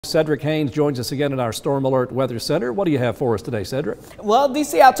Cedric Haynes joins us again in our Storm Alert Weather Center. What do you have for us today, Cedric? Well,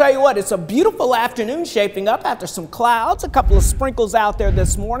 DC, I'll tell you what, it's a beautiful afternoon shaping up after some clouds, a couple of sprinkles out there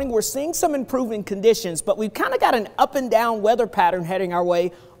this morning. We're seeing some improving conditions, but we've kind of got an up and down weather pattern heading our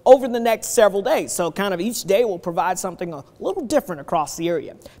way over the next several days. So kind of each day will provide something a little different across the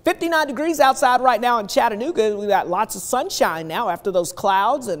area. 59 degrees outside right now in Chattanooga. We've got lots of sunshine now after those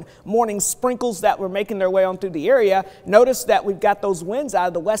clouds and morning sprinkles that were making their way on through the area. Notice that we've got those winds out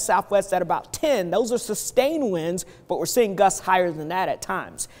of the west-southwest at about 10. Those are sustained winds, but we're seeing gusts higher than that at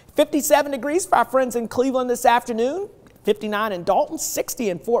times. 57 degrees for our friends in Cleveland this afternoon. 59 in Dalton,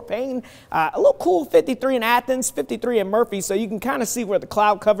 60 in Fort Payne, a little cool 53 in Athens, 53 in Murphy, so you can kind of see where the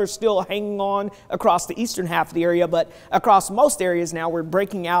cloud cover is still hanging on across the eastern half of the area, but across most areas now we're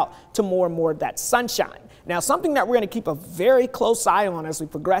breaking out to more and more of that sunshine. Now, something that we're going to keep a very close eye on as we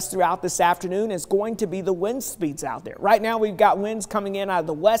progress throughout this afternoon is going to be the wind speeds out there. Right now, we've got winds coming in out of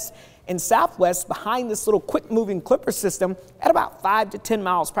the west and southwest behind this little quick-moving clipper system at about 5 to 10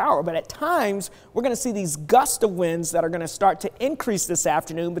 miles per hour. But at times, we're going to see these gusts of winds that are going to start to increase this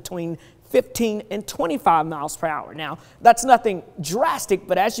afternoon between 15 and 25 miles per hour. Now, that's nothing drastic,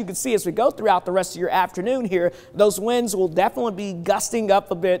 but as you can see as we go throughout the rest of your afternoon here, those winds will definitely be gusting up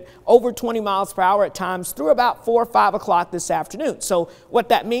a bit over 20 miles per hour at times through about 4 or 5 o'clock this afternoon. So what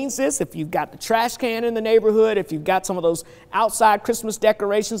that means is if you've got the trash can in the neighborhood, if you've got some of those outside Christmas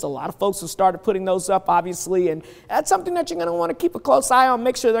decorations, a lot of folks have started putting those up, obviously, and that's something that you're going to want to keep a close eye on.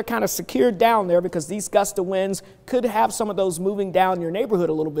 Make sure they're kind of secured down there because these gust of winds could have some of those moving down your neighborhood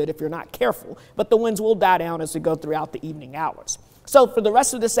a little bit if you're not careful, but the winds will die down as we go throughout the evening hours. So for the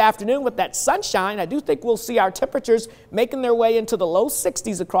rest of this afternoon with that sunshine, I do think we'll see our temperatures making their way into the low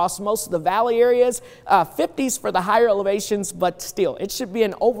 60s across most of the valley areas, 50s for the higher elevations, but still, it should be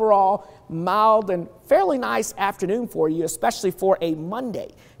an overall mild and fairly nice afternoon for you, especially for a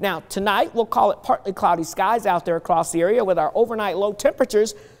Monday. Now, tonight, we'll call it partly cloudy skies out there across the area with our overnight low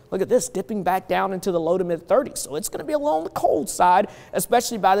temperatures. Look at this, dipping back down into the low to mid 30s. So it's going to be a little on the cold side,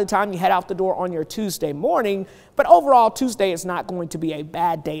 especially by the time you head out the door on your Tuesday morning. But overall, Tuesday is not going to be a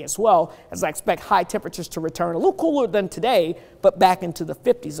bad day as well, as I expect high temperatures to return a little cooler than today, but back into the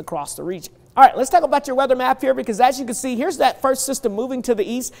 50s across the region. All right, let's talk about your weather map here, because as you can see, here's that first system moving to the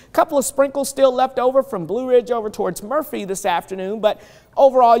east. A couple of sprinkles still left over from Blue Ridge over towards Murphy this afternoon, but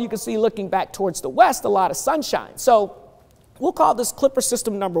overall, you can see looking back towards the west, a lot of sunshine. So we'll call this clipper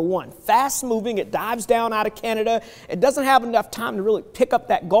system number 1. Fast moving, it dives down out of Canada. It doesn't have enough time to really pick up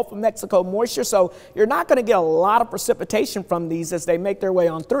that Gulf of Mexico moisture, so you're not going to get a lot of precipitation from these as they make their way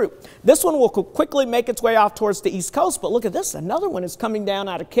on through. This one will quickly make its way off towards the east coast, but look at this. Another one is coming down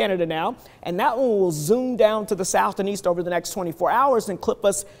out of Canada now, and that one will zoom down to the south and east over the next 24 hours and clip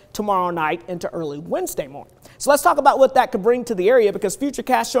us tomorrow night into early Wednesday morning. So let's talk about what that could bring to the area, because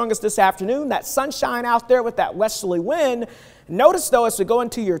Futurecast showing us this afternoon that sunshine out there with that westerly wind. Notice, though, as we go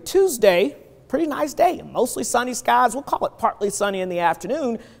into your Tuesday, pretty nice day. Mostly sunny skies. We'll call it partly sunny in the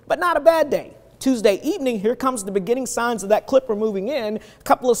afternoon, but not a bad day. Tuesday evening, here comes the beginning signs of that clipper moving in. A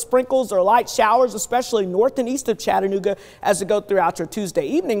couple of sprinkles or light showers, especially north and east of Chattanooga as we go throughout your Tuesday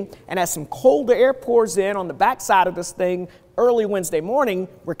evening. And as some colder air pours in on the backside of this thing early Wednesday morning,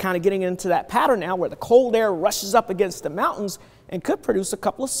 we're kind of getting into that pattern now where the cold air rushes up against the mountains and could produce a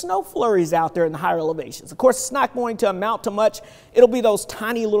couple of snow flurries out there in the higher elevations. Of course, it's not going to amount to much. It'll be those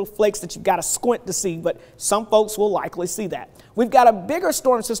tiny little flakes that you've got to squint to see, but some folks will likely see that. We've got a bigger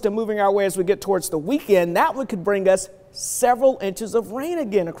storm system moving our way as we get towards the weekend. That one could bring us several inches of rain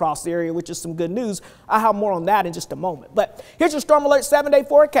again across the area, which is some good news. I'll have more on that in just a moment. But here's your Storm Alert 7-day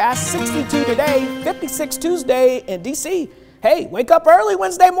forecast. 62 today, 56 Tuesday in D.C. Hey, wake up early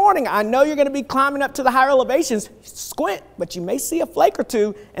Wednesday morning. I know you're going to be climbing up to the higher elevations. Squint, but you may see a flake or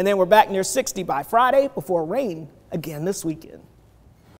two, and then we're back near 60 by Friday before rain again this weekend.